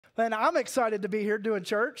And I'm excited to be here doing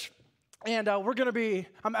church. And we're going to be,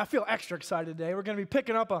 I feel extra excited today. We're going to be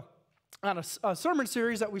picking up on a sermon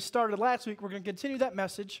series that we started last week. We're going to continue that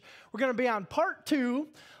message. We're going to be on part 2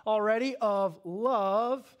 already of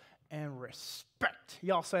love and respect.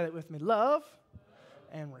 Y'all say that with me. Love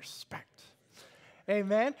and respect.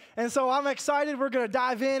 Amen. And so I'm excited. We're going to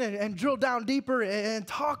dive in and drill down deeper and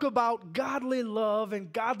talk about godly love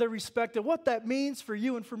and godly respect and what that means for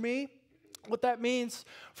you and for me. What that means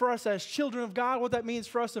for us as children of God, what that means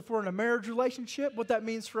for us if we're in a marriage relationship, what that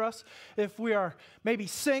means for us if we are maybe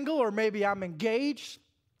single or maybe I'm engaged.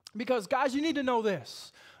 Because, guys, you need to know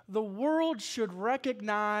this. The world should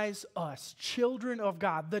recognize us, children of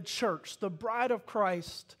God, the church, the bride of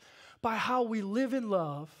Christ, by how we live in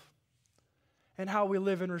love and how we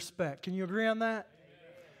live in respect. Can you agree on that?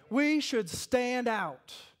 We should stand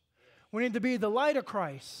out. We need to be the light of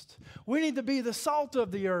Christ. We need to be the salt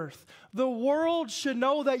of the earth. The world should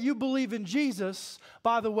know that you believe in Jesus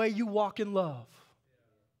by the way you walk in love.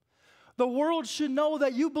 The world should know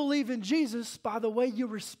that you believe in Jesus by the way you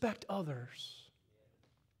respect others.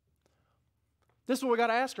 This is what we got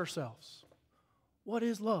to ask ourselves. What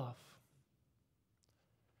is love?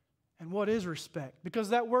 And what is respect? Because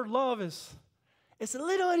that word love it's a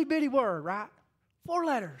little itty bitty word, right? 4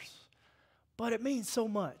 letters. But it means so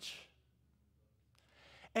much.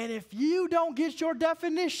 And if you don't get your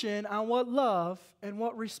definition on what love and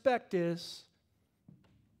what respect is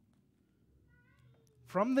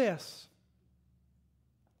from this,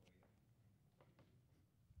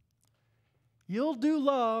 you'll do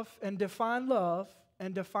love and define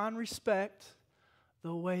respect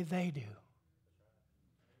the way they do.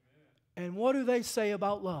 And what do they say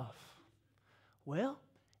about love? Well,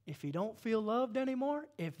 if you don't feel loved anymore,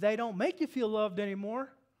 if they don't make you feel loved anymore,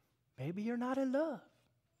 maybe you're not in love.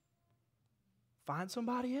 Find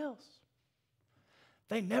somebody else.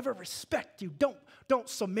 They never respect you. Don't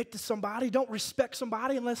submit to somebody. Don't respect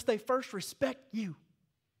somebody unless they first respect you.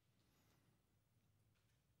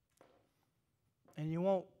 And you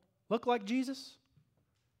won't look like Jesus.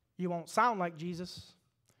 You won't sound like Jesus.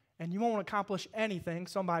 And you won't accomplish anything,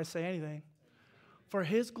 somebody say anything, for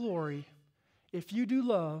His glory if you do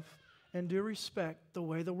love and do respect the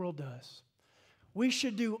way the world does. We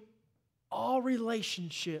should do all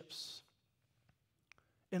relationships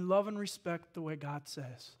in love and respect the way God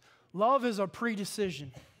says. Love is a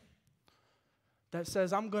pre-decision that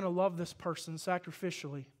says, I'm going to love this person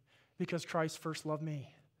sacrificially because Christ first loved me. Amen.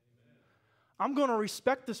 I'm going to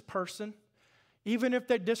respect this person even if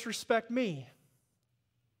they disrespect me.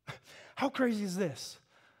 How crazy is this?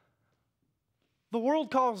 The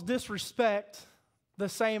world calls disrespect the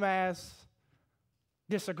same as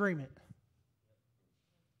disagreement.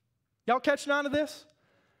 Y'all catching on to this?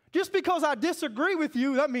 Just because I disagree with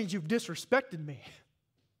you, that means you've disrespected me.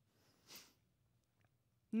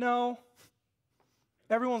 No.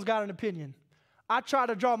 Everyone's got an opinion. I try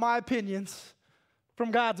to draw my opinions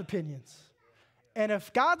from God's opinions. And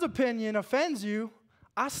if God's opinion offends you,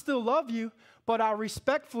 I still love you, but I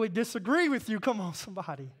respectfully disagree with you. Come on,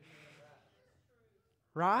 somebody.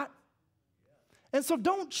 Right? And so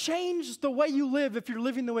don't change the way you live if you're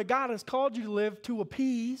living the way God has called you to live to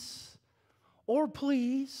appease or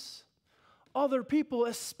please other people,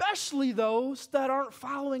 especially those that aren't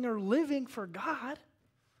following or living for God.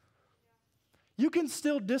 You can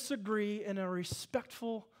still disagree in a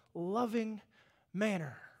respectful, loving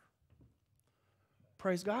manner.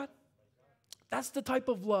 Praise God. That's the type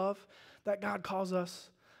of love that God calls us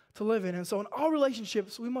to live in. And so in all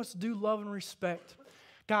relationships, we must do love and respect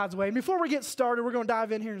God's way. And before we get started, we're going to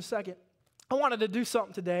dive in here in a second. I wanted to do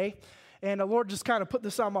something today. And the Lord just kind of put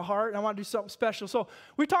this on my heart, and I want to do something special. So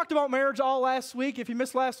we talked about marriage all last week. If you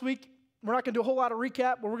missed last week, we're not going to do a whole lot of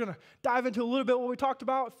recap, but we're going to dive into a little bit what we talked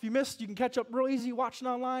about. If you missed, you can catch up real easy watching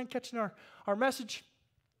online, catching our message.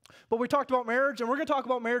 But we talked about marriage, and we're going to talk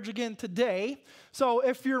about marriage again today. So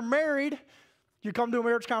if you're married, you come to a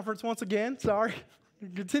marriage conference once again. Sorry.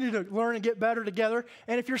 Continue to learn and get better together.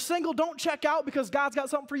 And if you're single, don't check out because God's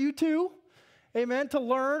got something for you too. Amen, to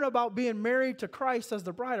learn about being married to Christ as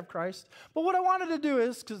the bride of Christ. But what I wanted to do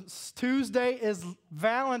is, because Tuesday is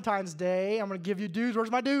Valentine's Day, I'm going to give you dudes. Where's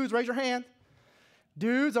my dudes? Raise your hand.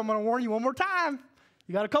 Dudes, I'm going to warn you one more time.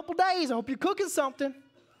 You got a couple days. I hope you're cooking something.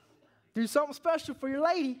 Do something special for your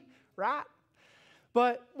lady, right?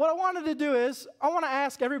 But what I wanted to do is, I want to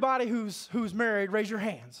ask everybody who's married, raise your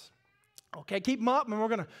hands. Okay, keep them up, and we're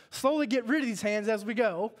going to slowly get rid of these hands as we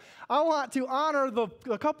go. I want to honor the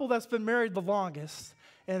couple that's been married the longest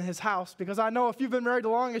in his house, because I know if you've been married the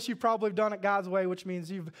longest, you've probably done it God's way, which means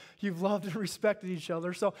you've loved and respected each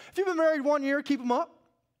other. So if you've been married 1 year, keep them up.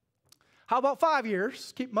 How about 5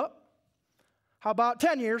 years? Keep them up. How about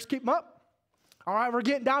 10 years? Keep them up. All right, we're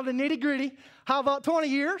getting down to nitty-gritty. How about 20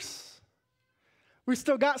 years? We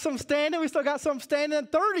still got some standing. We still got some standing in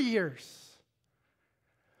 30 years.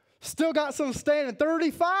 Still got some standing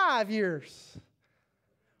 35 years.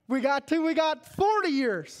 We got 40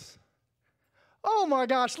 years. Oh my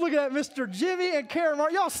gosh, look at that, Mr. Jimmy and Karen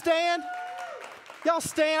Martin. Y'all stand. Y'all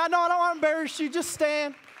stand. I know I don't want to embarrass you. Just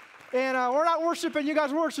stand. And we're not worshiping you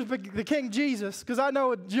guys, we're worshiping the King Jesus, because I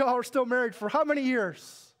know y'all are still married for how many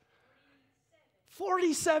years?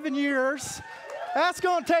 47 years. That's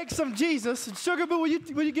going to take some Jesus. And Sugar Boo, will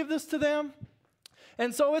you give this to them?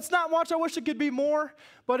 And so it's not much. I wish it could be more,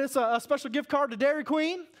 but it's a special gift card to Dairy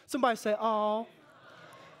Queen. Somebody say, oh.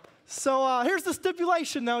 So here's the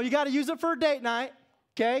stipulation, though. You got to use it for a date night,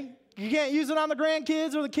 okay? You can't use it on the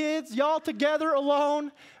grandkids or the kids. Y'all together, alone,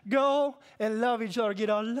 go and love each other. Get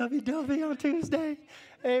all lovey-dovey on Tuesday.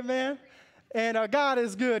 Amen. And God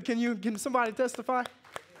is good. Can somebody testify?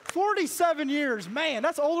 47 years. Man,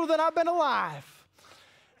 that's older than I've been alive.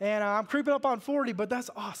 And I'm creeping up on 40, but that's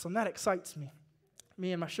awesome. That excites me.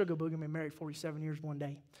 Me and my Sugar Boo are going to be married 47 years one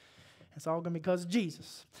day. It's all going to be because of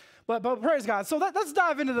Jesus. But praise God. So let's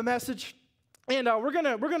dive into the message. And we're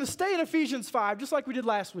gonna stay in Ephesians 5, just like we did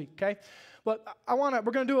last week, okay? But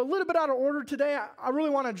we're going to do a little bit out of order today. I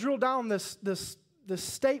really want to drill down this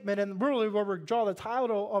statement and really where we draw the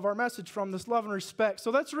title of our message from, this love and respect.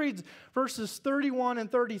 So let's read verses 31 and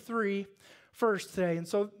 33 first today. And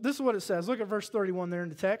so this is what it says. Look at verse 31 there in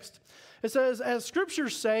the text. It says, as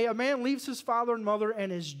scriptures say, a man leaves his father and mother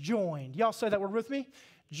and is joined. Y'all say that word with me?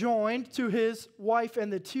 Joined to his wife,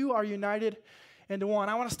 and the two are united into one.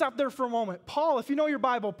 I want to stop there for a moment. Paul, if you know your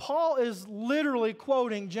Bible, Paul is literally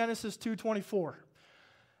quoting Genesis 2:24.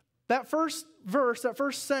 That first verse, that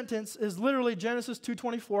first sentence is literally Genesis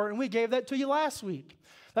 2:24, and we gave that to you last week.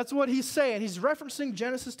 That's what he's saying. He's referencing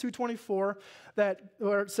Genesis 2:24,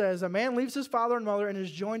 where it says, a man leaves his father and mother and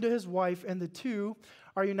is joined to his wife, and the two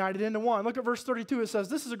are united into one. Look at verse 32. It says,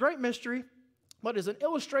 this is a great mystery, but is an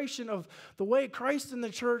illustration of the way Christ and the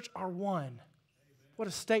church are one. What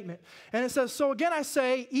a statement. And it says, so again I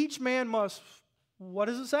say, each man must, what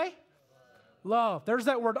does it say? Love. There's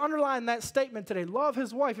that word. Underline that statement today. Love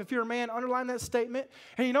his wife. If you're a man, underline that statement.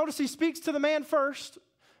 And you notice he speaks to the man first.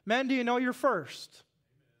 Men, do you know you're first?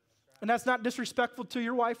 And that's not disrespectful to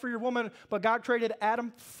your wife or your woman, but God created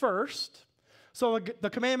Adam first. So the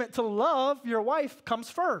commandment to love your wife comes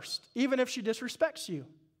first, even if she disrespects you.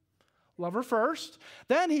 Love her first.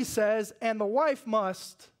 Then he says, and the wife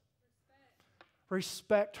must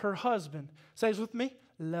respect her husband. Say this with me.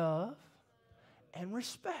 Love and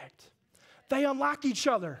respect. They unlock each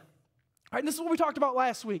other. All right, and this is what we talked about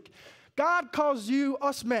last week. God calls you,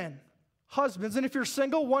 us men, husbands, and if you're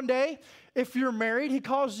single, one day, if you're married, he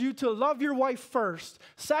calls you to love your wife first,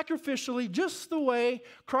 sacrificially, just the way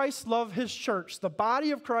Christ loved his church, the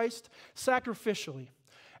body of Christ, sacrificially.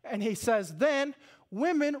 And he says, then,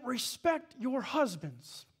 women, respect your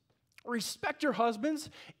husbands. Respect your husbands,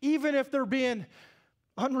 even if they're being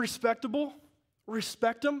unrespectable.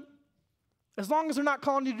 Respect them. As long as they're not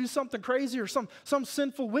calling you to do something crazy or some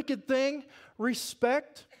sinful, wicked thing,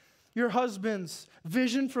 respect your husband's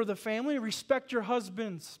vision for the family. Respect your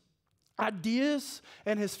husband's ideas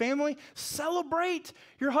and his family. Celebrate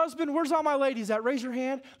your husband. Where's all my ladies at? Raise your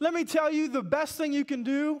hand. Let me tell you the best thing you can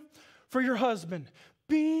do for your husband.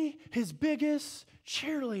 Be his biggest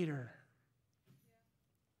cheerleader.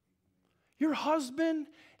 Your husband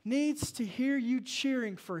needs to hear you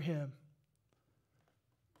cheering for him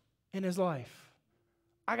in his life.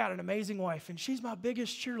 I got an amazing wife, and she's my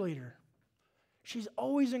biggest cheerleader. She's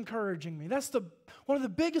always encouraging me. That's one of the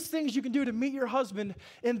biggest things you can do to meet your husband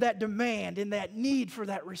in that demand, in that need for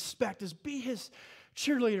that respect, is be his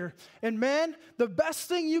cheerleader. And men, the best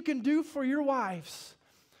thing you can do for your wives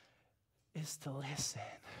is to listen.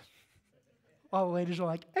 All the ladies are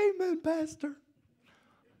like, amen, Pastor.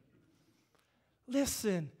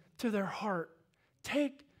 Listen to their heart.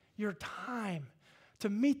 Take your time to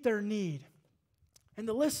meet their need and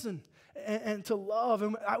to listen and to love.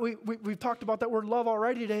 And we've talked about that word love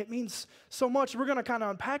already today. It means so much. We're going to kind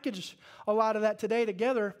of unpackage a lot of that today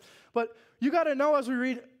together. But you got to know as we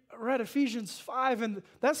read Ephesians 5, and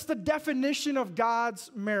that's the definition of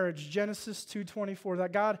God's marriage, Genesis 2:24,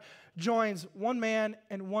 that God joins one man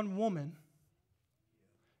and one woman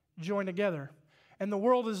joined together. And the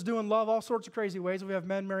world is doing love all sorts of crazy ways. We have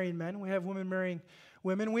men marrying men. We have women marrying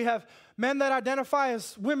women. We have men that identify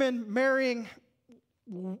as women marrying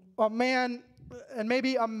a man, and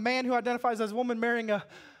maybe a man who identifies as a woman marrying a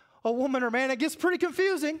woman or man. It gets pretty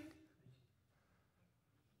confusing.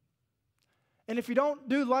 And if you don't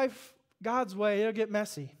do life God's way, it'll get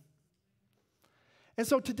messy. And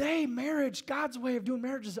so today, marriage, God's way of doing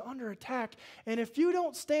marriage is under attack. And if you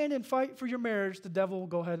don't stand and fight for your marriage, the devil will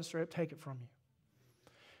go ahead and straight up take it from you.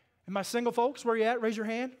 And my single folks, where you at? Raise your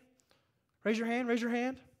hand. Raise your hand, raise your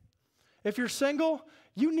hand. If you're single,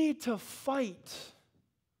 you need to fight.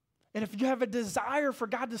 And if you have a desire for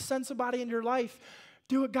God to send somebody into your life,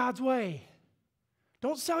 do it God's way.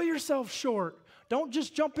 Don't sell yourself short. Don't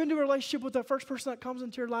just jump into a relationship with the first person that comes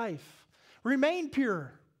into your life. Remain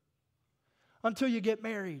pure until you get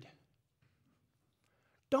married.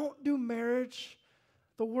 Don't do marriage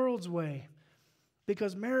the world's way,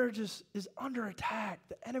 because marriage is under attack.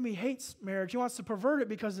 The enemy hates marriage. He wants to pervert it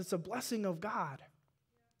because it's a blessing of God.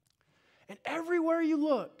 And everywhere you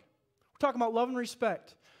look, we're talking about love and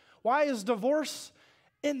respect. Why is divorce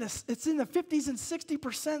it's in the 50s and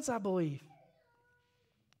 60%, I believe.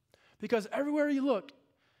 Because everywhere you look,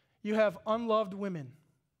 you have unloved women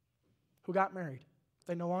who got married.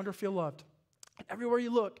 They no longer feel loved. And everywhere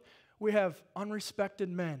you look, we have unrespected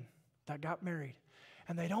men that got married.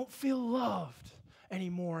 And they don't feel loved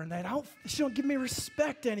anymore. And they don't give me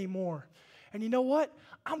respect anymore. And you know what?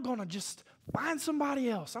 I'm going to just find somebody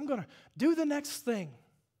else. I'm going to do the next thing.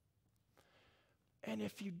 And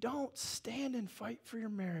if you don't stand and fight for your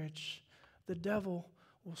marriage, the devil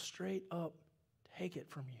will straight up take it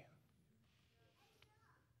from you.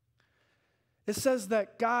 It says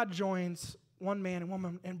that God joins one man and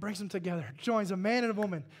woman and brings them together. Joins a man and a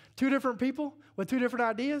woman. Two different people with two different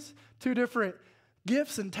ideas, two different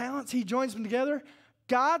gifts and talents. He joins them together.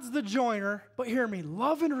 God's the joiner, but hear me,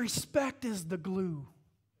 love and respect is the glue.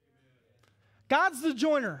 God's the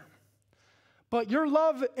joiner. But your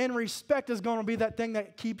love and respect is going to be that thing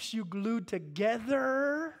that keeps you glued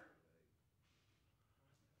together.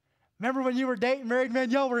 Remember when you were dating married men,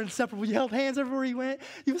 y'all were inseparable. You held hands everywhere you went.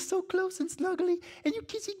 You were so close and snuggly, and you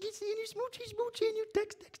kissy and you smoochy, and you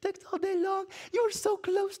text all day long. You were so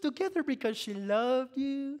close together because she loved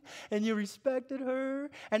you and you respected her.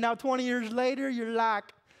 And now 20 years later, you're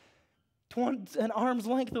like an arm's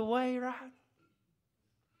length away, right?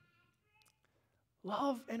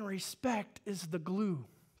 Love and respect is the glue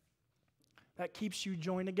that keeps you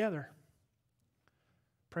joined together.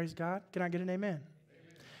 Praise God. Can I get an amen?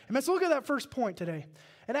 Amen. So look at that first point today.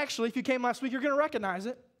 And actually, if you came last week, you're going to recognize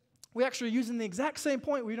it. We actually are using the exact same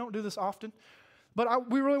point. We don't do this often.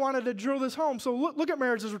 But we really wanted to drill this home. So look at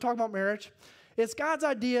marriage as we're talking about marriage. It's God's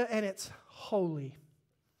idea, and it's holy.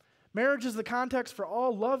 Marriage is the context for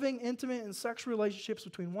all loving, intimate, and sexual relationships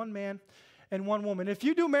between one man and one woman. If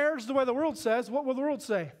you do marriage the way the world says, what will the world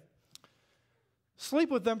say? Sleep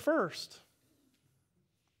with them first.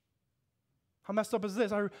 How messed up is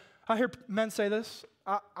this? I hear men say this.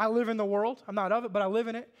 I live in the world. I'm not of it, but I live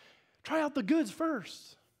in it. Try out the goods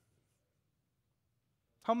first.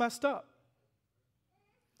 How messed up.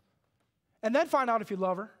 And then find out if you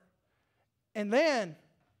love her. And then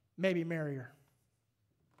maybe marry her.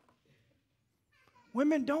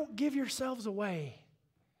 Women, don't give yourselves away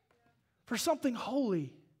for something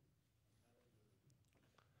holy.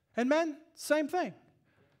 And men, same thing.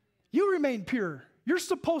 You remain pure. You're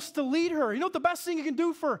supposed to lead her. You know what the best thing you can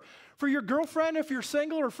do for your girlfriend if you're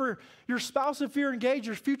single, or for your spouse if you're engaged,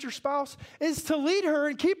 your future spouse, is to lead her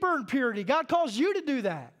and keep her in purity. God calls you to do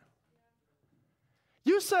that.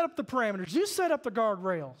 You set up the parameters. You set up the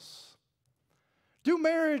guardrails. Do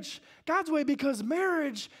marriage God's way, because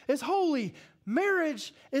marriage is holy.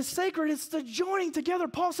 Marriage is sacred. It's the joining together.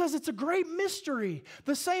 Paul says it's a great mystery.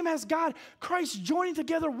 The same as God, Christ joining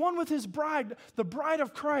together one with his bride, the bride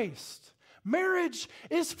of Christ. Marriage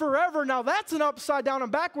is forever. Now that's an upside down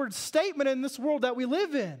and backwards statement in this world that we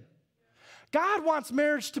live in. God wants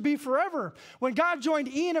marriage to be forever. When God joined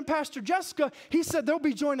Ian and Pastor Jessica, he said they'll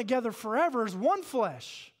be joined together forever as one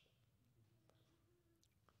flesh.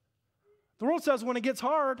 The world says when it gets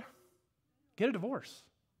hard, get a divorce.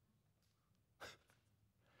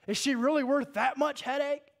 Is she really worth that much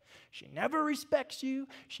headache? She never respects you.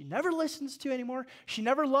 She never listens to you anymore. She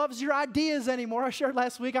never loves your ideas anymore. I shared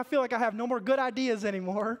last week, I feel like I have no more good ideas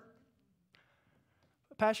anymore.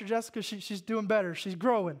 Pastor Jessica, she's doing better. She's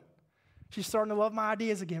growing. She's starting to love my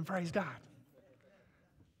ideas again. Praise God.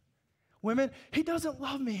 Women, he doesn't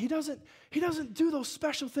love me. He doesn't do those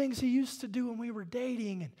special things he used to do when we were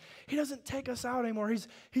dating, and he doesn't take us out anymore.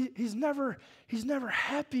 He's never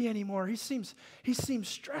happy anymore. He seems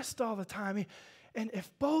stressed all the time. And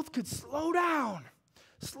if both could slow down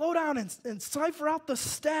Slow down and cipher out the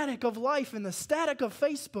static of life and the static of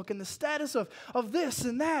Facebook and the status of this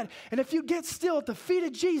and that. And if you get still at the feet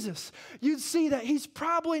of Jesus, you'd see that he's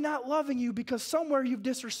probably not loving you because somewhere you've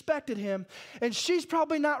disrespected him. And she's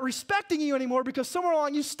probably not respecting you anymore because somewhere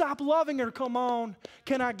along you stop loving her. Come on,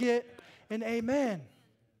 can I get an amen?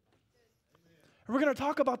 And we're going to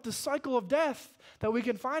talk about the cycle of death that we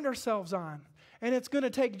can find ourselves on. And it's going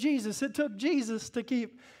to take Jesus. It took Jesus to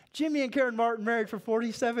keep Jimmy and Karen Martin married for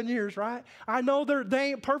 47 years, right? I know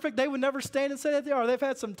they ain't perfect. They would never stand and say that they are. They've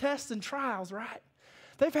had some tests and trials, right?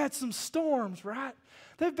 They've had some storms, right?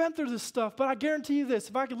 They've been through this stuff. But I guarantee you this,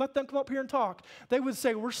 if I could let them come up here and talk, they would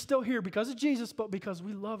say we're still here because of Jesus, but because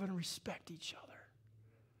we love and respect each other.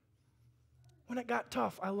 When it got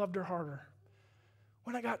tough, I loved her harder.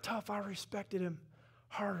 When it got tough, I respected him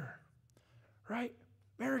harder, right?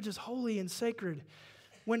 Marriage is holy and sacred.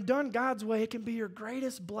 When done God's way, it can be your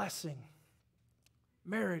greatest blessing.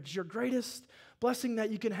 Marriage, your greatest blessing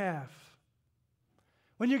that you can have.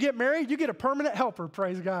 When you get married, you get a permanent helper,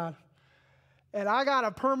 praise God. And I got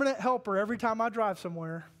a permanent helper every time I drive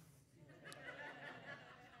somewhere.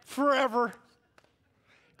 Forever.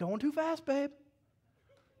 Going too fast, babe.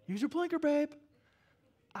 Use your blinker, babe.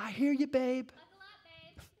 I hear you, babe.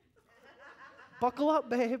 Buckle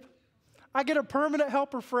up, babe. I get a permanent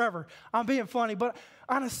helper forever. I'm being funny, but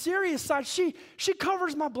on a serious side, she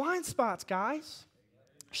covers my blind spots, guys.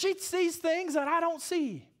 She sees things that I don't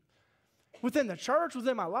see within the church,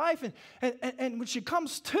 within my life. And when she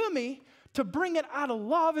comes to me to bring it out of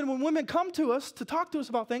love, and when women come to us to talk to us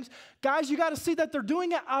about things, guys, you got to see that they're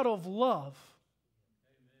doing it out of love.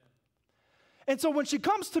 And so when she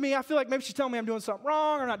comes to me, I feel like maybe she's telling me I'm doing something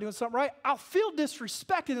wrong or not doing something right. I'll feel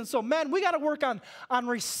disrespected. And so, men, we got to work on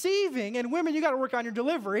receiving. And women, you got to work on your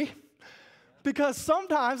delivery. Because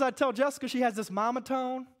sometimes I tell Jessica she has this mama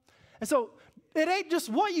tone. And so it ain't just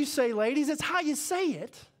what you say, ladies. It's how you say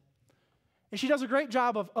it. And she does a great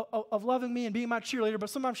job of loving me and being my cheerleader.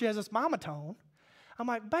 But sometimes she has this mama tone. I'm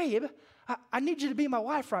like, babe, I need you to be my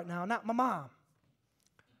wife right now, not my mom.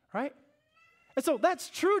 Right? And so that's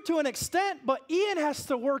true to an extent, but Ian has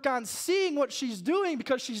to work on seeing what she's doing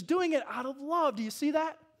because she's doing it out of love. Do you see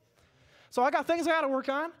that? So I got things I got to work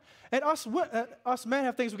on, and us men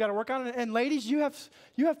have things we got to work on, and ladies, you have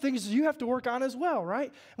things you have to work on as well,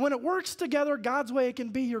 right? When it works together God's way, it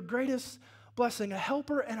can be your greatest blessing, a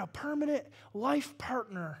helper and a permanent life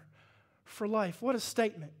partner for life. What a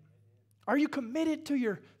statement. Are you committed to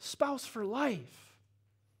your spouse for life?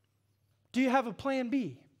 Do you have a plan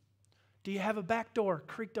B? Do you have a back door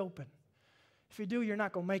creaked open? If you do, you're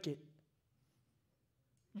not going to make it.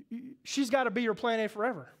 She's got to be your plan A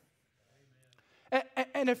forever.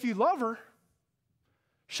 And if you love her,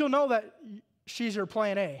 she'll know that she's your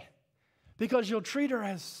plan A because you'll treat her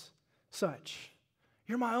as such.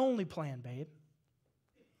 You're my only plan, babe.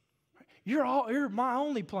 You're my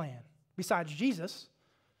only plan besides Jesus.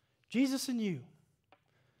 Jesus and you.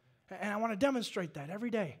 And I want to demonstrate that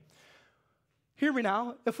every day. Hear me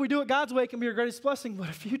now. If we do it God's way, it can be your greatest blessing. But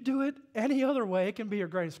if you do it any other way, it can be your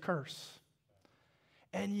greatest curse.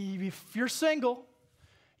 And if you're single,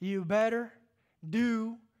 you better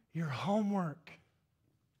do your homework.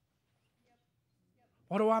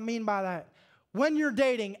 What do I mean by that? When you're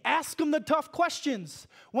dating, ask them the tough questions.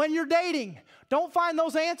 When you're dating, don't find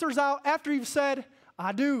those answers out after you've said,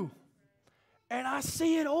 I do. And I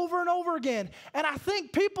see it over and over again. And I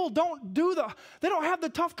think people don't have the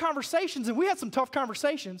tough conversations. And we had some tough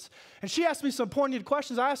conversations. And she asked me some pointed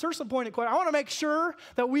questions. I asked her some pointed questions. I want to make sure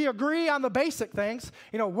that we agree on the basic things.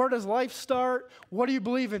 You know, where does life start? What do you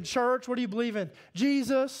believe in church? What do you believe in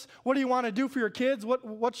Jesus? What do you want to do for your kids?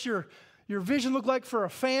 What's your vision look like for a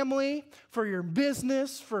family, for your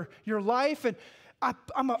business, for your life? And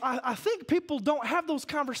I think people don't have those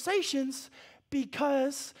conversations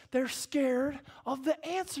because they're scared of the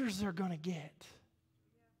answers they're going to get.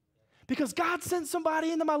 Because God sent somebody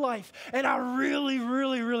into my life, and I really,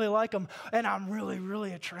 really, really like them, and I'm really,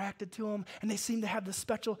 really attracted to them, and they seem to have this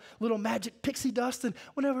special little magic pixie dust, and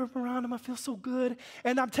whenever I'm around them, I feel so good.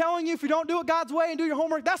 And I'm telling you, if you don't do it God's way and do your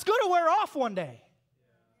homework, that's going to wear off one day.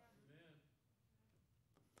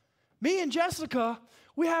 Me and Jessica,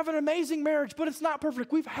 we have an amazing marriage, but it's not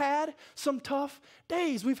perfect. We've had some tough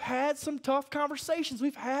days. We've had some tough conversations.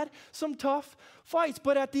 We've had some tough fights.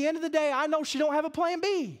 But at the end of the day, I know she don't have a plan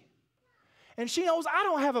B. And she knows I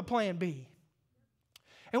don't have a plan B.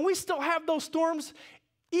 And we still have those storms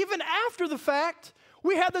even after the fact.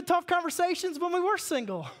 We had the tough conversations when we were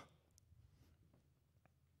single.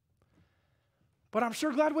 But I'm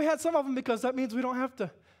sure glad we had some of them because that means we don't have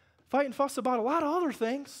to fight and fuss about a lot of other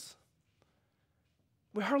things.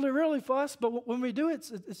 We hardly really fuss, but when we do,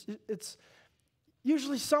 it's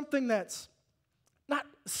usually something that's not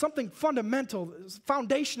something fundamental,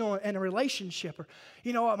 foundational in a relationship. Or,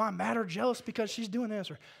 am I mad or jealous because she's doing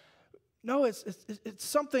this? Or, no, it's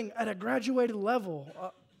something at a graduated level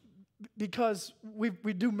because we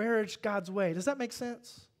do marriage God's way. Does that make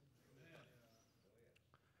sense?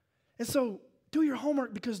 And so do your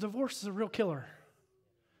homework, because divorce is a real killer.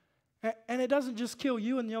 And it doesn't just kill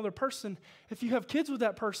you and the other person. If you have kids with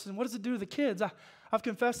that person, what does it do to the kids? I've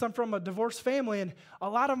confessed I'm from a divorced family, and a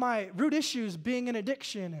lot of my root issues being an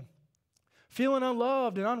addiction and feeling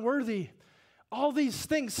unloved and unworthy, all these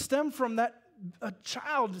things stem from that a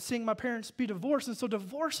child seeing my parents be divorced. And so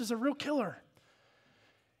divorce is a real killer.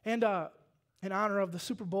 And in honor of the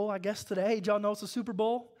Super Bowl, I guess today, did y'all know it's the Super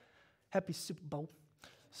Bowl? Happy Super Bowl.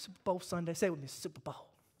 Super Bowl Sunday. Say it with me, Super Bowl.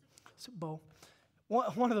 Super Bowl.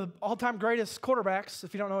 One of the all-time greatest quarterbacks,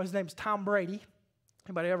 if you don't know, his name's Tom Brady.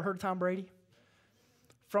 Anybody ever heard of Tom Brady?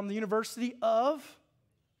 From the University of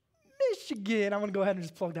Michigan. I'm going to go ahead and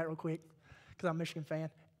just plug that real quick because I'm a Michigan fan.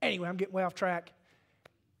 Anyway, I'm getting way off track.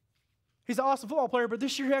 He's an awesome football player, but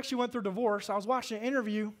this year he actually went through divorce. I was watching an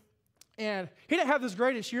interview, and he didn't have this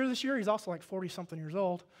greatest year this year. He's also like 40-something years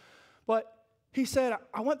old. But he said,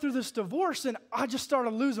 I went through this divorce, and I just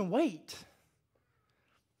started losing weight.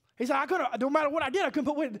 He said, no matter what I did, I couldn't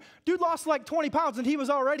put weight. Dude lost like 20 pounds, and he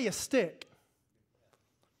was already a stick.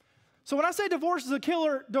 So when I say divorce is a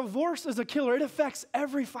killer, divorce is a killer. It affects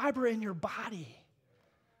every fiber in your body.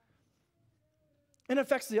 And it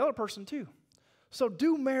affects the other person too. So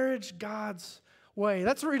do marriage God's way.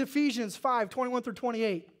 Let's read Ephesians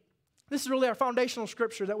 5:21-28. This is really our foundational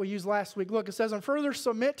scripture that we used last week. Look, it says, and further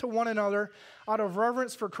submit to one another out of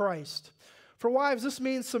reverence for Christ. For wives, this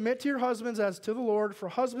means submit to your husbands as to the Lord. For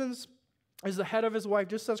husbands is the head of his wife,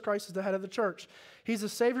 just as Christ is the head of the church. He's the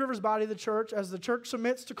Savior of his body, the church. As the church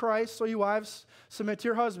submits to Christ, so you wives submit to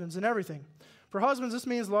your husbands in everything. For husbands, this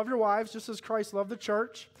means love your wives, just as Christ loved the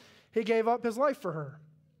church. He gave up his life for her,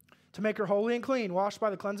 to make her holy and clean, washed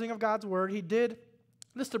by the cleansing of God's word. He did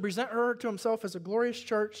this to present her to himself as a glorious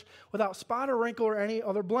church, without spot or wrinkle or any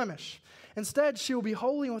other blemish. Instead, she will be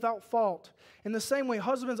holy and without fault. In the same way,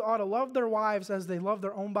 husbands ought to love their wives as they love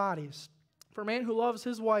their own bodies. For a man who loves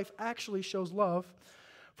his wife actually shows love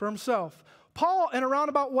for himself. Paul, in a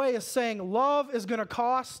roundabout way, is saying love is going to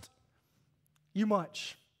cost you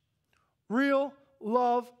much. Real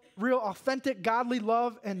love, real authentic, godly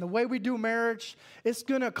love, and the way we do marriage, it's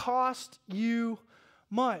going to cost you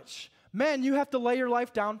much. Men, you have to lay your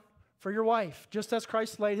life down for your wife, just as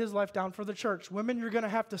Christ laid his life down for the church. Women, you're going to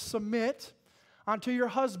have to submit unto your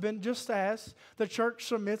husband, just as the church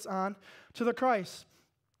submits on to the Christ.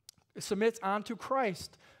 It submits onto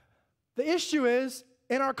Christ. The issue is,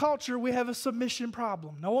 in our culture, we have a submission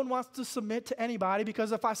problem. No one wants to submit to anybody,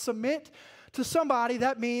 because if I submit to somebody,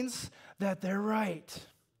 that means that they're right.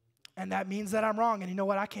 And that means that I'm wrong. And you know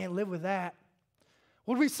what? I can't live with that.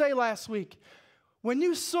 What did we say last week? When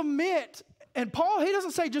you submit, and Paul, he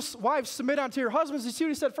doesn't say just wives submit unto your husbands. You see what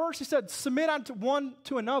he said first? He said submit unto one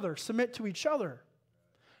to another, submit to each other.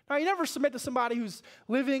 Now, you never submit to somebody who's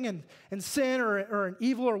living in sin or in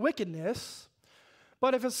evil or wickedness.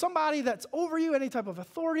 But if it's somebody that's over you, any type of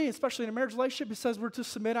authority, especially in a marriage relationship, it says we're to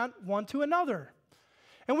submit on one to another.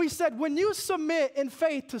 And we said when you submit in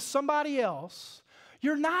faith to somebody else,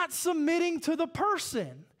 you're not submitting to the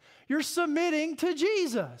person. You're submitting to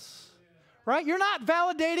Jesus. Right? You're not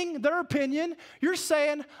validating their opinion. You're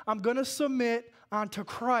saying, I'm going to submit unto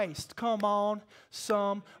Christ. Come on,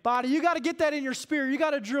 somebody. You got to get that in your spirit. You got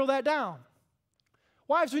to drill that down.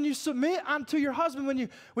 Wives, when you submit unto your husband,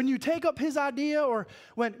 when you take up his idea, or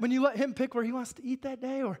when you let him pick where he wants to eat that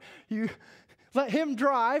day, or you let him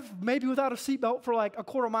drive, maybe without a seatbelt, for like a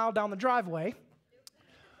quarter mile down the driveway.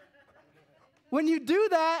 When you do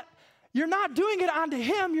that, you're not doing it unto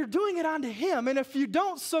him, you're doing it unto him. And if you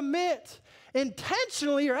don't submit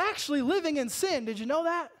intentionally, you're actually living in sin. Did you know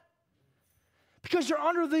that? Because you're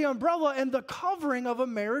under the umbrella and the covering of a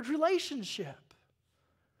marriage relationship.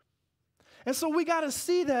 And so we got to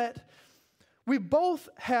see that we both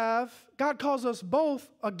have, God calls us both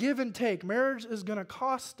a give and take. Marriage is going to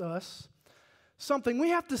cost us something. We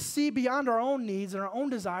have to see beyond our own needs and our own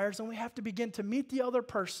desires, and we have to begin to meet the other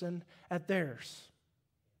person at theirs.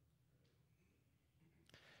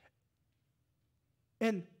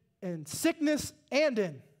 In sickness and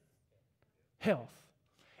in health.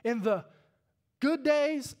 In the good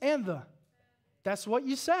days and that's what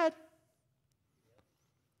you said.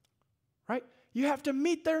 Right? You have to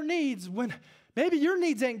meet their needs. When maybe your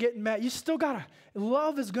needs ain't getting met, you still gotta,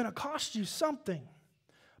 love is gonna cost you something.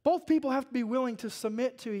 Both people have to be willing to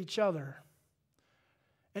submit to each other.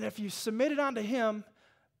 And if you submit it onto him,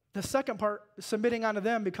 the second part, submitting onto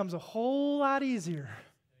them, becomes a whole lot easier. Amen.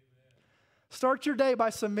 Start your day by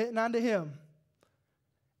submitting onto him.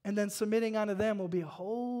 And then submitting onto them will be a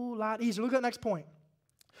whole lot easier. Look at the next point.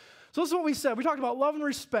 So this is what we said. We talked about love and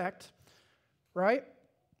respect, right?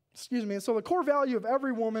 Excuse me. And so the core value of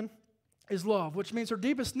every woman is love, which means her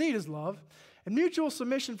deepest need is love. And mutual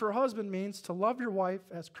submission for a husband means to love your wife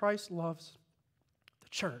as Christ loves the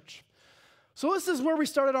church. So this is where we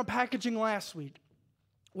started unpackaging last week,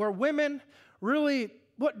 where women really,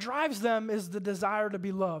 what drives them is the desire to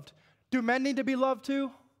be loved. Do men need to be loved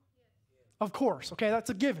too? Of course. Okay, that's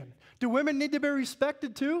a given. Do women need to be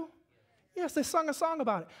respected too? Yes, they sung a song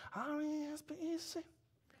about it.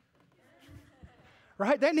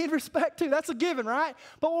 Right? They need respect too. That's a given, right?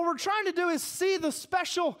 But what we're trying to do is see the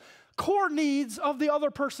special core needs of the other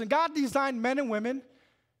person. God designed men and women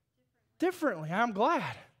differently. I'm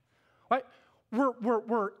glad. Right?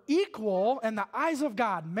 We're equal in the eyes of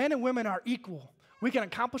God. Men and women are equal. We can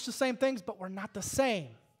accomplish the same things, but we're not the same.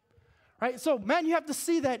 Right? So, men, you have to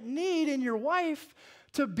see that need in your wife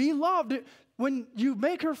to be loved. When you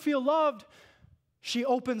make her feel loved, she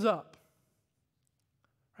opens up.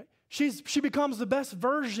 Right? She becomes the best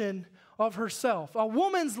version of herself. A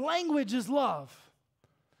woman's language is love.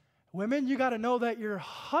 Women, you got to know that your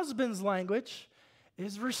husband's language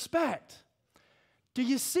is respect. Do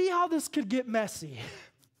you see how this could get messy?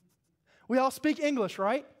 We all speak English,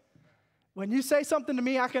 right? When you say something to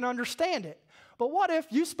me, I can understand it. But what if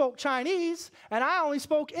you spoke Chinese and I only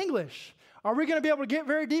spoke English? Are we going to be able to get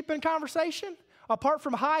very deep in conversation? Apart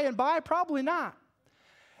from hi and bye? Probably not.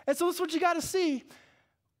 And so this is what you got to see.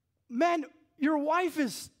 Men, your wife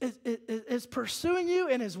is pursuing you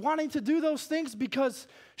and is wanting to do those things because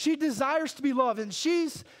she desires to be loved. And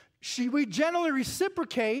we generally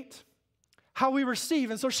reciprocate how we receive.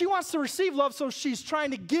 And so she wants to receive love, so she's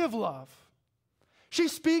trying to give love. She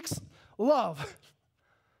speaks love.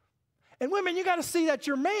 And women, you got to see that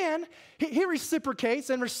your man, he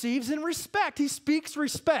reciprocates and receives in respect. He speaks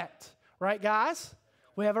respect. Right, guys?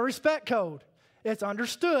 We have a respect code. It's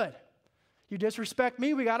understood. You disrespect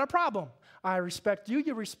me, we got a problem. I respect you,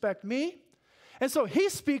 you respect me. And so he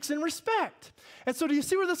speaks in respect. And so do you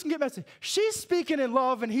see where this can get messy? She's speaking in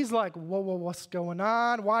love, and he's like, whoa, what's going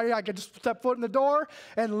on? Why did I just step foot in the door?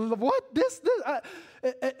 And what?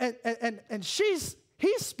 And he's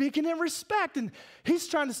speaking in respect, and he's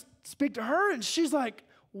trying to speak to her, and she's like,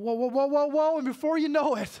 whoa. And before you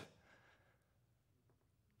know it,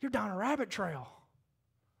 you're down a rabbit trail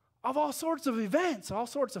of all sorts of events, all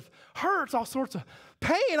sorts of hurts, all sorts of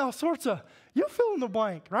pain, all sorts of, you fill in the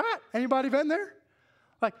blank, right? Anybody been there?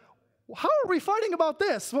 Like, how are we fighting about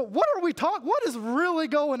this? What are we talking? What is really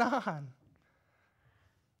going on?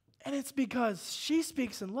 And it's because she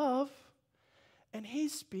speaks in love and he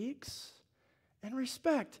speaks in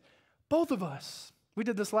respect. Both of us. We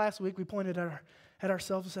did this last week. We pointed at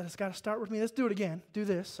ourselves and said, it's got to start with me. Let's do it again. Do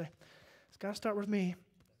this. Say, it's got to start with me.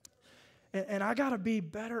 And I got to be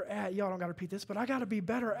better at, y'all don't got to repeat this, but I got to be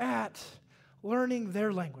better at learning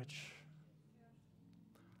their language.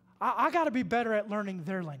 I got to be better at learning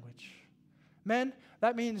their language. Men,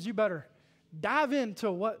 that means you better dive into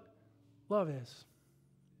what love is.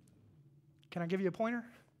 Can I give you a pointer?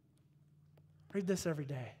 Read this every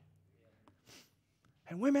day.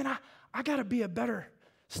 And women, I got to be a better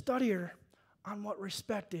studier on what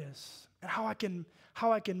respect is and how I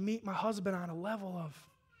can meet my husband on a level of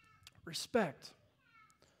respect.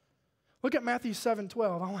 Look at Matthew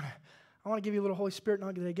 7:12. I want to give you a little Holy Spirit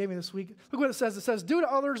nugget that He gave me this week. Look what it says. It says, do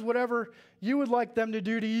to others whatever you would like them to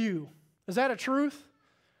do to you. Is that a truth?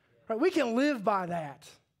 Right? We can live by that.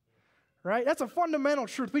 Right? That's a fundamental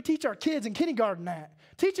truth. We teach our kids in kindergarten that.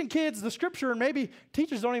 Teaching kids the Scripture, and maybe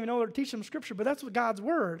teachers don't even know they're teaching them Scripture, but that's what God's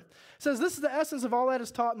Word. It says this is the essence of all that is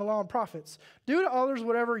taught in the law and prophets. Do to others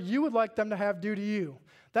whatever you would like them to have do to you.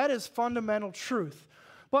 That is fundamental truth.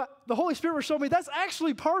 But the Holy Spirit showed me that's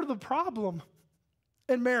actually part of the problem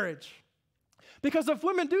in marriage. Because if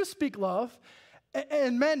women do speak love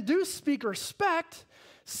and men do speak respect,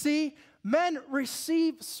 see, men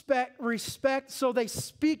receive respect, so they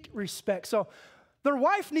speak respect. So their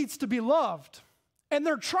wife needs to be loved. And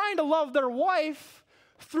they're trying to love their wife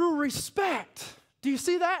through respect. Do you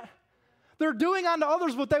see that? They're doing unto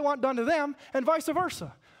others what they want done to them, and vice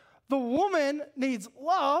versa. The woman needs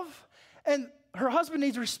love, and her husband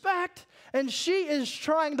needs respect, and she is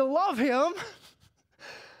trying to love him.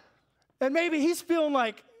 And maybe he's feeling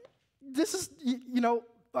like, this is,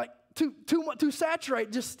 like too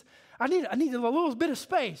saturated. Just, I need a little bit of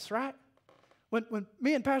space, right? When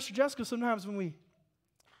me and Pastor Jessica, sometimes when we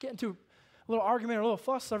get into a little argument or a little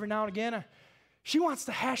fuss every now and again, she wants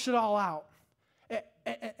to hash it all out.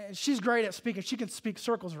 And she's great at speaking. She can speak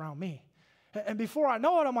circles around me. And before I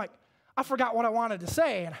know it, I'm like, I forgot what I wanted to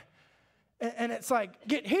say. And it's like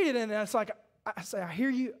getting heated, and it's like, I say, I hear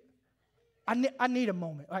you. I need a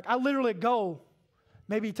moment. Like, I literally go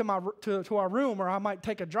maybe to our room, or I might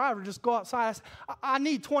take a drive or just go outside. I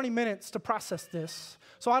need 20 minutes to process this,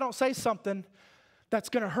 so I don't say something that's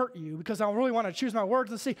going to hurt you, because I really want to choose my words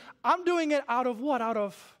and see. I'm doing it out of what?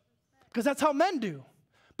 Because that's how men do.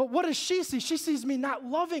 But what does she see? She sees me not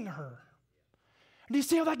loving her. And do you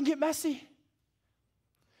see how that can get messy?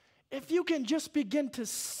 If you can just begin to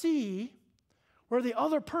see where the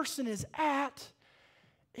other person is at,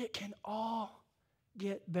 it can all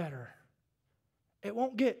get better. It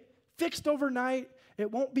won't get fixed overnight. It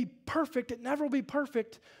won't be perfect. It never will be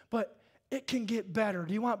perfect, but it can get better.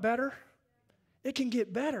 Do you want better? It can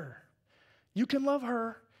get better. You can love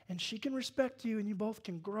her, and she can respect you, and you both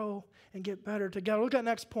can grow and get better together. Look at the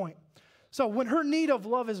next point. So when her need of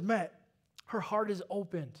love is met, her heart is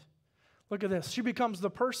opened. Look at this. She becomes the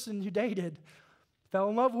person you dated, fell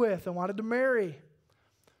in love with, and wanted to marry.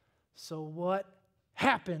 So what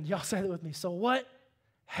happened? Y'all say that with me. So what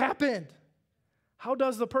happened? How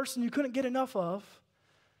does the person you couldn't get enough of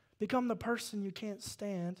become the person you can't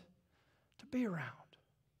stand to be around?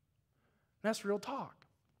 And that's real talk.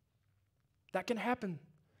 That can happen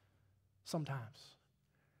sometimes.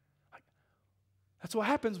 That's what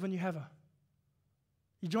happens when you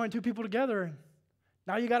join two people together, and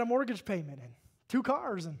now you got a mortgage payment and 2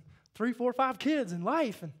 cars and 3, 4, 5 kids and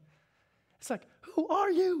life. And it's like, who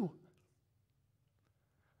are you?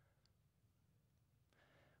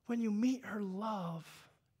 When you meet her love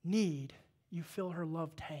need, you fill her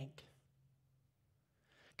love tank.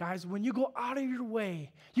 Guys, when you go out of your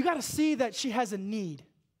way, you got to see that she has a need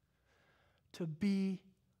to be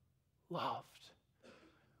loved.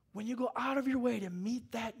 When you go out of your way to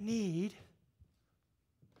meet that need,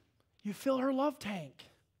 you fill her love tank.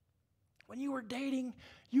 When you were dating,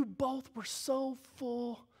 you both were so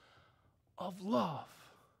full of love.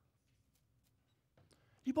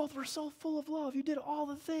 You both were so full of love. You did all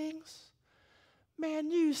the things. Man,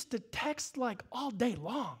 you used to text like all day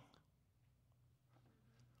long.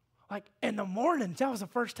 Like in the mornings, that was the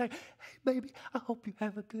first text. Hey, baby, I hope you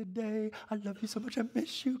have a good day. I love you so much. I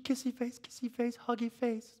miss you. Kissy face, huggy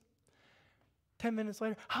face. 10 minutes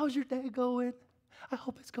later, how's your day going? I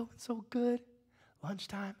hope it's going so good.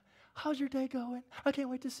 Lunchtime, how's your day going? I can't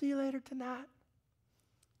wait to see you later tonight.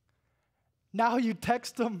 Now you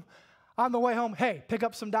text them on the way home, hey, pick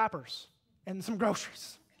up some diapers and some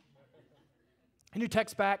groceries. And you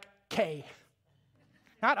text back, K.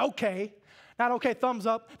 Not okay. Not okay, thumbs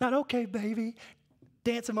up. Not okay, baby.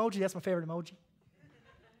 Dance emoji, that's my favorite emoji.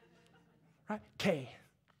 Right? K.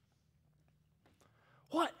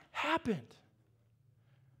 What happened?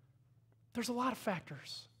 There's a lot of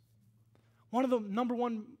factors. One of the number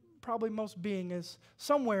one, probably most being, is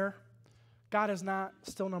somewhere God is not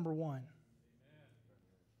still number one.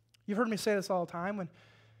 You've heard me say this all the time,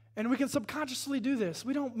 and we can subconsciously do this.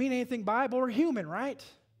 We don't mean anything by it, but we're human, right?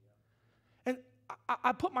 And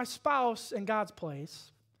I put my spouse in God's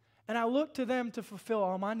place, and I look to them to fulfill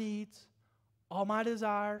all my needs, all my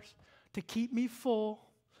desires, to keep me full.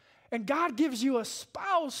 And God gives you a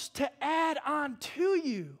spouse to add on to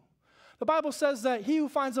you. The Bible says that he who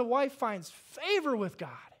finds a wife finds favor with God.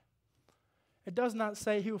 It does not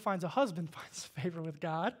say he who finds a husband finds favor with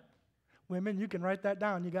God. Women, you can write that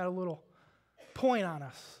down. You got a little point on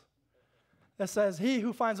us that says he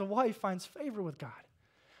who finds a wife finds favor with God.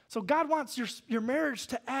 So God wants your marriage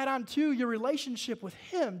to add on to your relationship with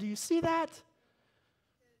him. Do you see that?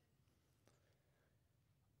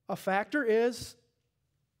 A factor is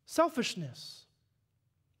selfishness.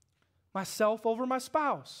 Myself over my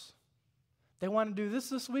spouse. They want to do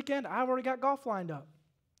this weekend. I've already got golf lined up.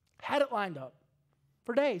 Had it lined up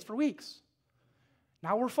for days, for weeks.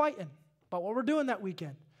 Now we're fighting about what we're doing that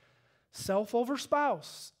weekend. Self over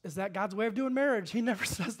spouse. Is that God's way of doing marriage? He never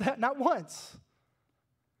says that, not once.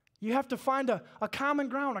 You have to find a common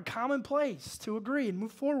ground, a common place to agree and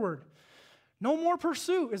move forward. No more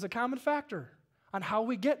pursuit is a common factor on how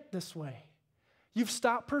we get this way. You've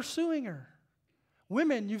stopped pursuing her.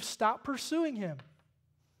 Women, you've stopped pursuing him.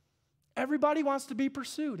 Everybody wants to be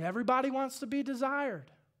pursued. Everybody wants to be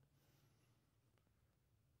desired.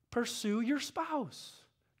 Pursue your spouse.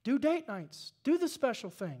 Do date nights. Do the special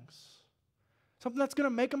things. Something that's going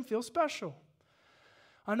to make them feel special.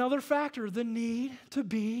 Another factor, the need to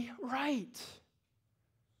be right.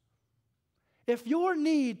 If your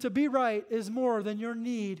need to be right is more than your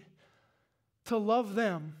need to love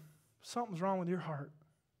them, something's wrong with your heart.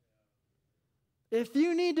 If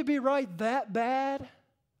you need to be right that bad,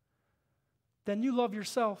 then you love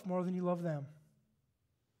yourself more than you love them.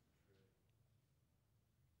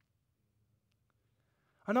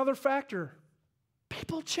 Another factor,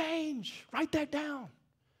 people change. Write that down.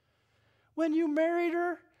 When you married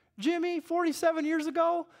her, Jimmy, 47 years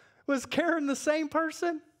ago, was Karen the same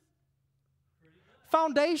person?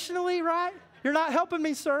 Foundationally, right? You're not helping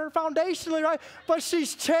me, sir. Foundationally, right? But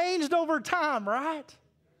she's changed over time, right?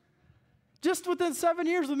 Just within 7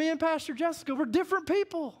 years with me and Pastor Jessica, we're different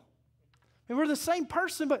people. And we're the same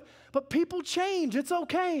person, but people change. It's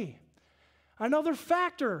okay. Another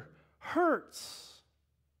factor, hurts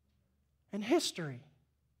and history.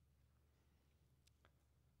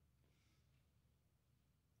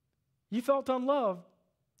 You felt unloved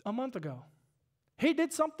a month ago. He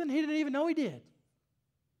did something he didn't even know he did.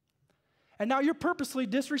 And now you're purposely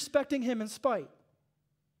disrespecting him in spite.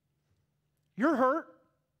 You're hurt,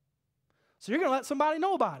 so you're going to let somebody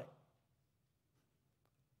know about it.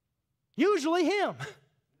 Usually him.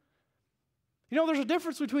 You know, there's a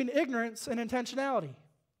difference between ignorance and intentionality.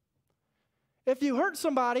 If you hurt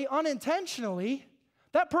somebody unintentionally,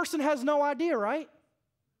 that person has no idea, right?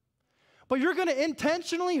 But you're going to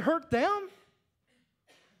intentionally hurt them?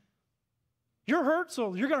 You're hurt,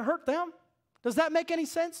 so you're going to hurt them? Does that make any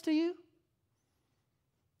sense to you?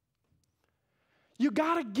 You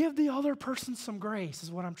got to give the other person some grace,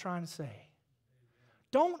 is what I'm trying to say.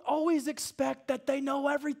 Don't always expect that they know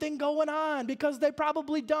everything going on, because they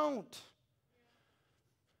probably don't.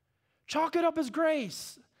 Chalk it up as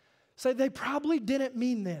grace. Say, they probably didn't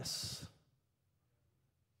mean this.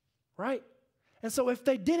 Right? And so if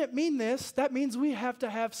they didn't mean this, that means we have to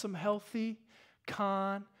have some healthy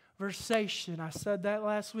conversation. I said that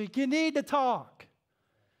last week. You need to talk.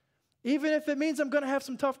 Even if it means I'm going to have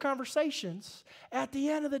some tough conversations, at the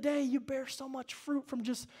end of the day, you bear so much fruit from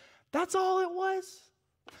just, that's all it was.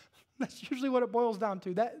 That's usually what it boils down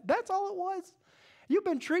to. That's all it was. You've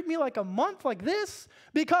been treating me like a month like this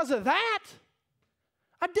because of that?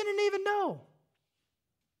 I didn't even know.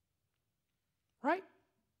 Right?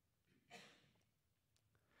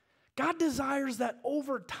 God desires that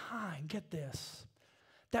over time, get this,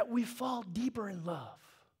 that we fall deeper in love.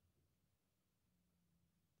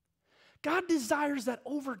 God desires that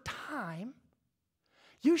over time,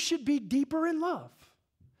 you should be deeper in love.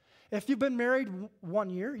 If you've been married 1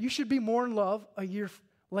 year, you should be more in love a year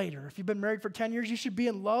later. If you've been married for 10 years, you should be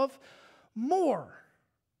in love more.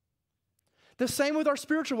 The same with our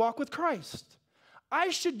spiritual walk with Christ. I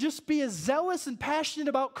should just be as zealous and passionate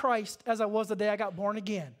about Christ as I was the day I got born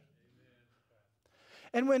again.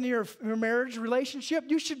 And when you're in your marriage relationship,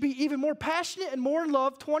 you should be even more passionate and more in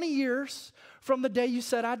love 20 years from the day you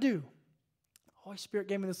said, I do. Holy Spirit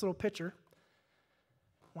gave me this little picture.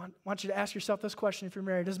 I want you to ask yourself this question if you're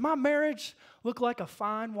married. Does my marriage look like a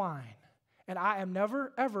fine wine? And I am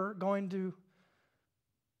never, ever going to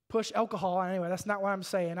push alcohol. Anyway, that's not what I'm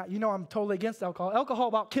saying. You know I'm totally against alcohol. Alcohol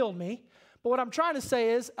about killed me. But what I'm trying to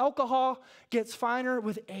say is alcohol gets finer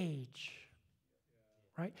with age.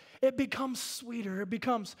 Right? It becomes sweeter. It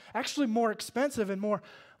becomes actually more expensive and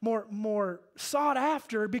more sought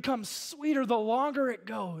after. It becomes sweeter the longer it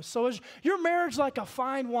goes. So is your marriage like a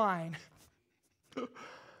fine wine?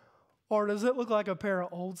 Or does it look like a pair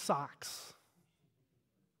of old socks?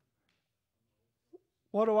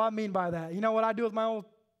 What do I mean by that? You know what I do with my old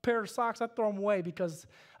pair of socks? I throw them away because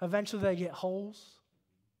eventually they get holes.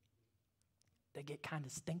 They get kind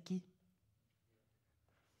of stinky.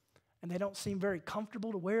 And they don't seem very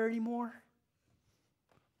comfortable to wear anymore.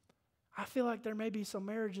 I feel like there may be some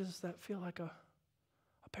marriages that feel like a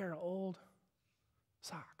pair of old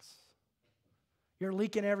socks. You're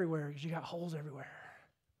leaking everywhere because you got holes everywhere.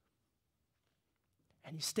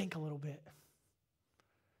 And you stink a little bit.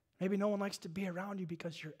 Maybe no one likes to be around you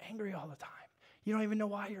because you're angry all the time. You don't even know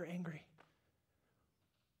why you're angry.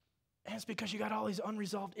 And it's because you got all these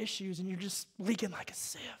unresolved issues and you're just leaking like a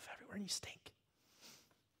sieve everywhere and you stink.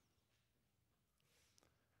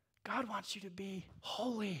 God wants you to be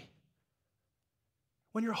holy.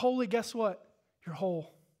 When you're holy, guess what? You're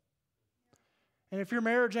whole. And if your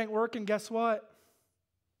marriage ain't working, guess what?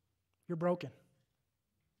 You're broken.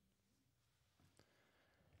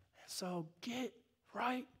 So get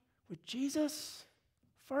right with Jesus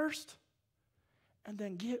first, and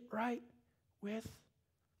then get right with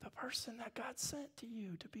the person that God sent to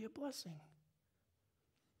you to be a blessing.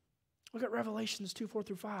 Look at Revelations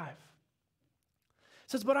 2:4-5. It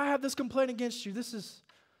says, but I have this complaint against you. This is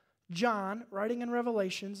John writing in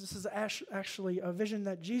Revelations. This is actually a vision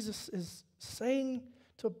that Jesus is saying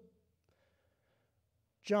to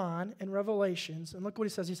John in Revelations. And look what he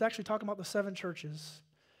says. He's actually talking about the 7 churches.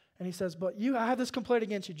 And he says, but I have this complaint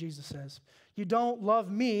against you, Jesus says. You don't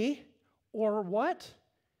love me or what?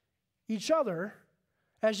 Each other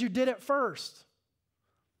as you did at first.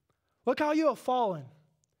 Look how you have fallen.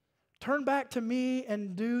 Turn back to me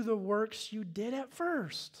and do the works you did at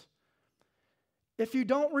first. If you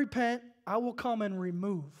don't repent, I will come and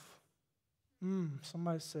remove.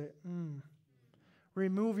 Somebody say,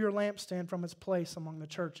 remove your lampstand from its place among the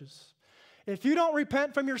churches. If you don't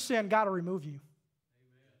repent from your sin, God will remove you.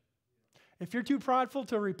 If you're too prideful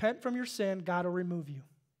to repent from your sin, God will remove you.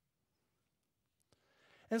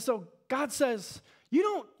 And so God says,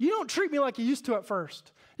 you don't treat me like you used to at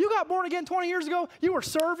first. You got born again 20 years ago. You were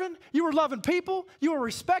serving. You were loving people. You were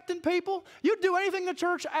respecting people. You'd do anything the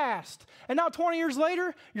church asked. And now 20 years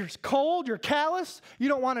later, you're cold. You're callous. You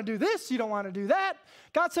don't want to do this. You don't want to do that.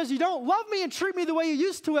 God says, you don't love me and treat me the way you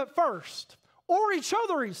used to at first. Or each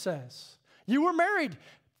other, he says. You were married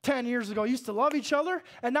 10 years ago. You used to love each other.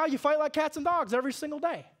 And now you fight like cats and dogs every single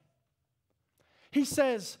day. He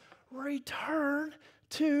says, return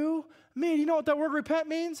to me. You know what that word repent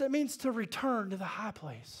means? It means to return to the high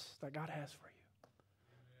place that God has for you.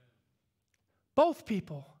 Both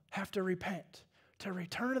people have to repent, to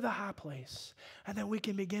return to the high place, and then we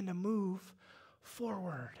can begin to move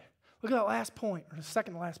forward. Look at that last point, or the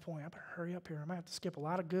second to last point. I better hurry up here. I might have to skip a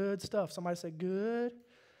lot of good stuff. Somebody say good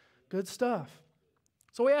stuff.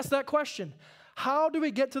 So we asked that question. How do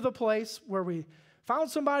we get to the place where we found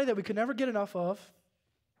somebody that we could never get enough of,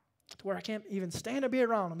 to where I can't even stand to be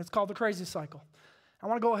around them? It's called the crazy cycle. I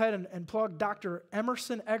want to go ahead and plug Dr.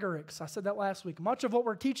 Emerson Eggerichs. I said that last week. Much of what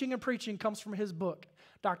we're teaching and preaching comes from his book,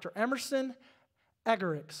 Dr. Emerson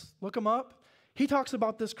Eggerichs. Look him up. He talks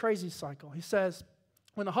about this crazy cycle. He says,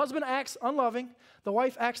 when the husband acts unloving, the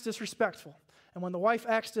wife acts disrespectful. And when the wife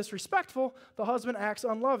acts disrespectful, the husband acts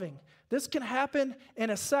unloving. This can happen in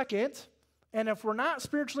a second, and if we're not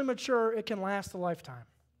spiritually mature, it can last a lifetime.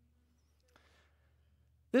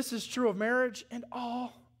 This is true of marriage and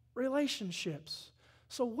all relationships.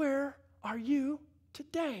 So where are you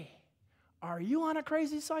today? Are you on a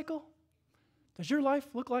crazy cycle? Does your life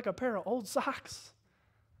look like a pair of old socks?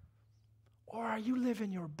 Or are you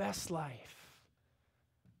living your best life?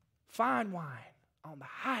 Fine wine on the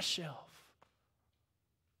high shelf.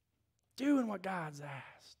 Doing what God's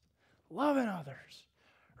asked. Loving others.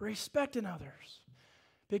 Respecting others.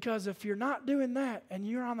 Because if you're not doing that and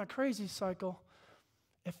you're on the crazy cycle,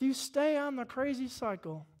 if you stay on the crazy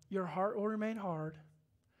cycle, your heart will remain hard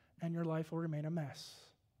and your life will remain a mess.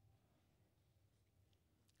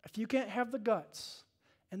 If you can't have the guts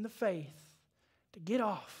and the faith to get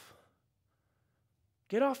off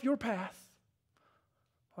your path,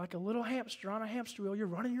 like a little hamster on a hamster wheel, you're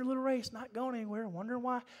running your little race, not going anywhere, wondering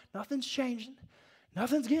why nothing's changing,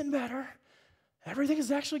 nothing's getting better, everything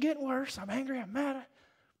is actually getting worse, I'm angry, I'm mad.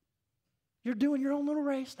 You're doing your own little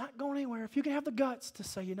race, not going anywhere. If you can have the guts to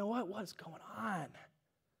say, you know what's going on?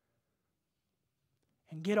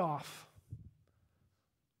 And get off.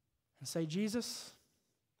 And say, Jesus,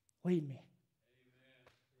 lead me. Amen.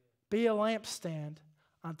 Be a lampstand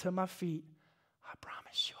unto my feet. I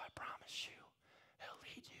promise you, he'll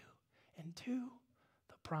lead you into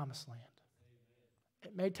the promised land.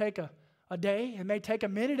 Amen. It may take a day, it may take a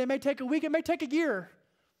minute, it may take a week, it may take a year.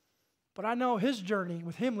 But I know his journey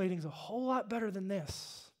with him leading is a whole lot better than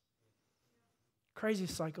this. Crazy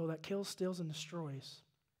cycle that kills, steals, and destroys.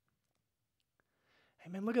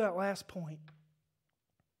 Amen. Look at that last point.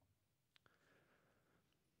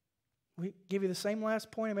 We give you the same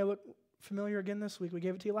last point. It may look familiar again this week. We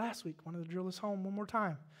gave it to you last week. Wanted to drill this home one more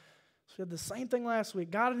time. So we had the same thing last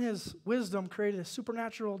week. God in his wisdom created a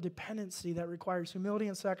supernatural dependency that requires humility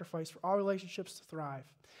and sacrifice for all relationships to thrive.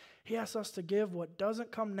 He asks us to give what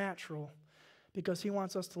doesn't come natural because he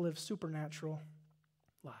wants us to live supernatural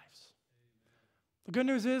lives. Amen. The good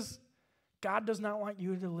news is God does not want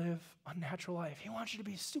you to live a natural life. He wants you to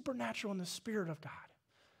be supernatural in the Spirit of God.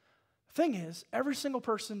 The thing is, every single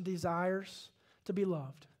person desires to be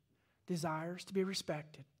loved, desires to be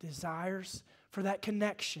respected, desires for that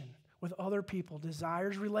connection with other people,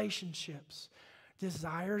 desires relationships,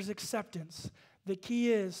 desires acceptance. The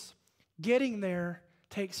key is getting there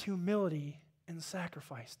takes humility and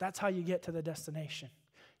sacrifice. That's how you get to the destination.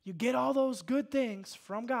 You get all those good things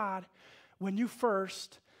from God when you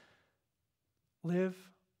first live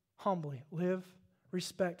humbly, live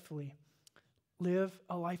respectfully, live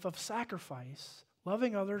a life of sacrifice,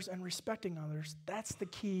 loving others and respecting others. That's the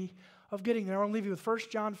key of getting there. I want to leave you with 1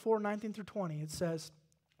 John 4, 19 through 20. It says,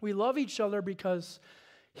 we love each other because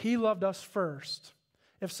he loved us first.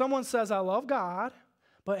 If someone says, I love God,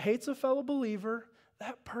 but hates a fellow believer,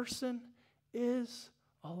 that person is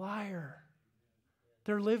a liar.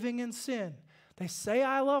 they're living in sin. They say,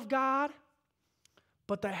 I love God,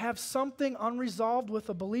 but they have something unresolved with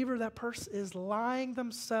a believer. That person is lying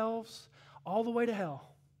themselves all the way to hell.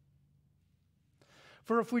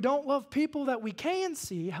 For if we don't love people that we can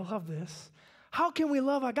see, I love this, how can we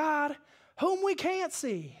love a God whom we can't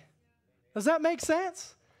see? Does that make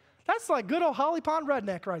sense? That's like good old Holly Pond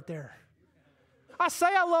redneck right there. I say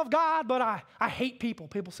I love God, but I hate people.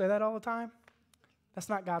 People say that all the time. That's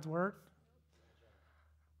not God's word.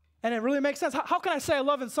 And it really makes sense. How can I say I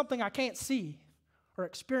love in something I can't see or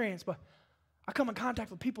experience, but I come in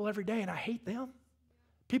contact with people every day and I hate them?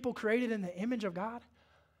 People created in the image of God.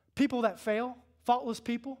 People that fail, faultless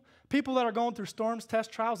people. People that are going through storms,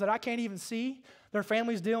 tests, trials that I can't even see. Their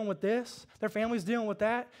family's dealing with this. Their family's dealing with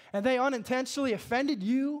that. And they unintentionally offended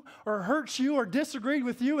you or hurt you or disagreed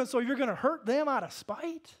with you, and so you're going to hurt them out of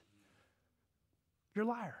spite? You're a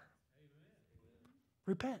liar.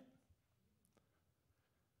 Repent.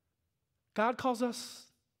 God calls us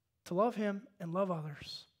to love Him and love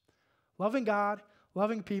others. Loving God,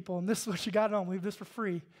 loving people, and this is what you got to know, leave this for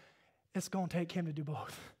free. It's going to take Him to do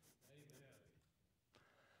both.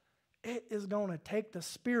 It is going to take the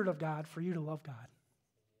Spirit of God for you to love God.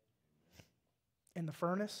 In the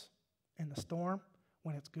furnace, in the storm,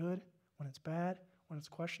 when it's good, when it's bad, when it's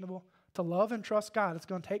questionable. To love and trust God, it's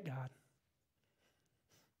going to take God.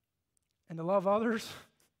 And to love others,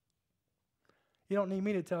 you don't need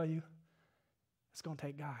me to tell you, it's going to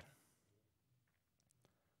take God.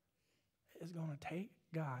 It's going to take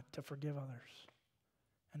God to forgive others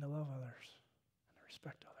and to love others and to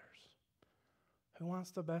respect others. Who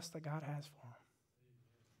wants the best that God has for them?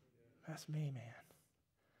 That's me, man.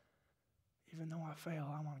 Even though I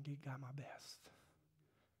fail, I want to give God my best.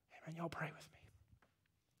 Amen. Y'all pray with me.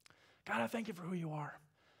 God, I thank you for who you are.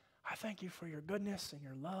 I thank you for your goodness and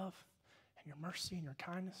your love and your mercy and your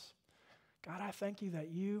kindness. God, I thank you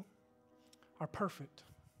that you are perfect,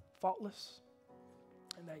 faultless,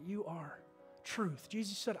 and that you are truth.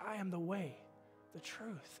 Jesus said, I am the way, the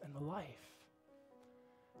truth, and the life.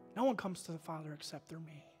 No one comes to the Father except through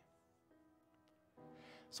me.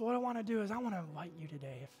 So what I want to do is I want to invite you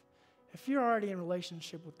today. If you're already in a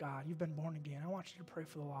relationship with God, you've been born again, I want you to pray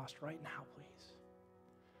for the lost right now, please.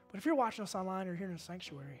 But if you're watching us online or here in the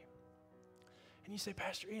sanctuary, and you say,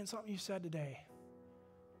 Pastor Ian, something you said today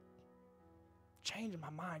changed my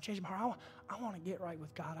mind, changed my heart. I want to get right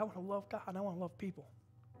with God. I want to love God. I want to love people.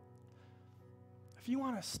 If you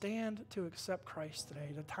want to stand to accept Christ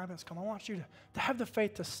today, the time has come. I want you to have the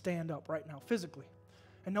faith to stand up right now, physically.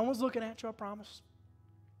 And no one's looking at you, I promise.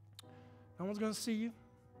 No one's going to see you.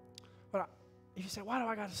 But if you say, why do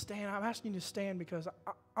I got to stand? I'm asking you to stand because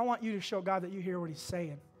I want you to show God that you hear what He's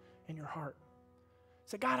saying in your heart.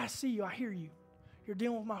 Say, God, I see you. I hear you. You're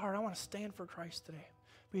dealing with my heart. I want to stand for Christ today.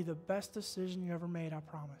 Be the best decision you ever made, I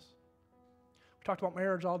promise. We talked about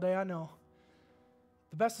marriage all day, I know.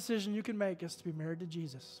 The best decision you can make is to be married to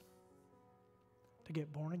Jesus, to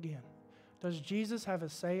get born again. Does Jesus have a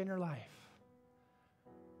say in your life?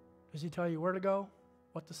 Does He tell you where to go,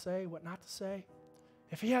 what to say, what not to say?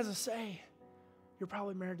 If He has a say, you're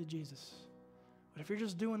probably married to Jesus. But if you're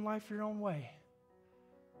just doing life your own way,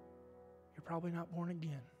 you're probably not born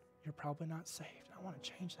again. You're probably not saved. I want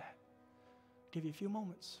to change that. I'll give you a few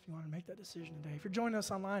moments if you want to make that decision today. If you're joining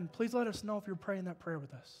us online, please let us know if you're praying that prayer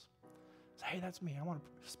with us. Say, hey, that's me. I want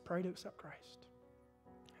to pray to accept Christ.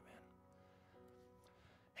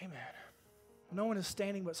 Amen. Amen. No one is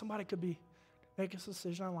standing, but somebody could be making this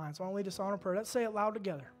decision online. So I want to lead us on in prayer. Let's say it loud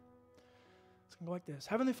together. It's going to go like this.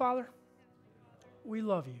 Heavenly Father, we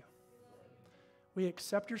love you. We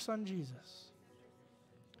accept your Son, Jesus.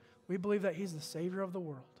 We believe that He's the Savior of the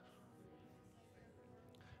world.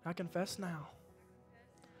 I confess now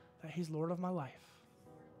that He's Lord of my life,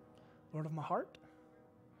 Lord of my heart,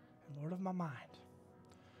 and Lord of my mind.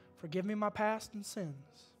 Forgive me my past and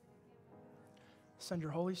sins. Send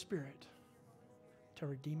your Holy Spirit to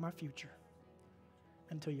redeem my future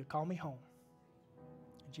until you call me home.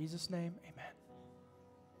 In Jesus' name, amen.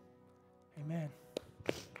 Amen.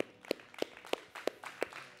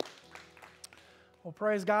 Well,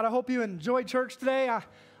 praise God. I hope you enjoyed church today.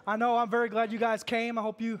 I know I'm very glad you guys came. I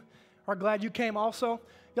hope you are glad you came also.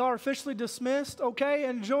 Y'all are officially dismissed. Okay,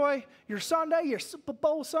 enjoy your Sunday, your Super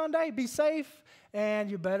Bowl Sunday. Be safe, and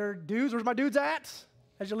you better dudes. Where's my dudes at?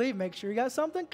 As you leave, make sure you got something